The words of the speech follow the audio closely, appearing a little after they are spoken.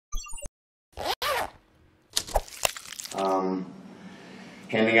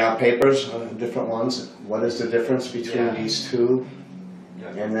Handing out papers, different ones. What is the difference between these two?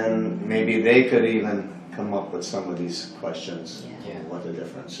 And then maybe they could even come up with some of these questions, what the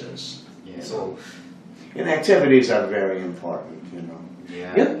difference is. So, and activities are very important, you know.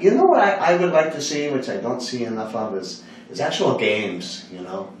 You know what I would like to see, which I don't see enough of, is actual games, you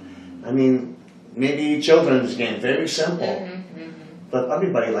know. I mean, maybe children's games, very simple. But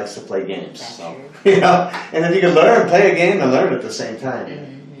everybody likes to play games, so you know. And if you can play a game and learn at the same time,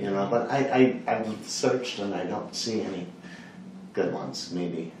 you know. But I've searched and I don't see any good ones.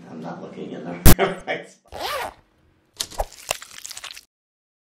 Maybe I'm not looking in the right spot.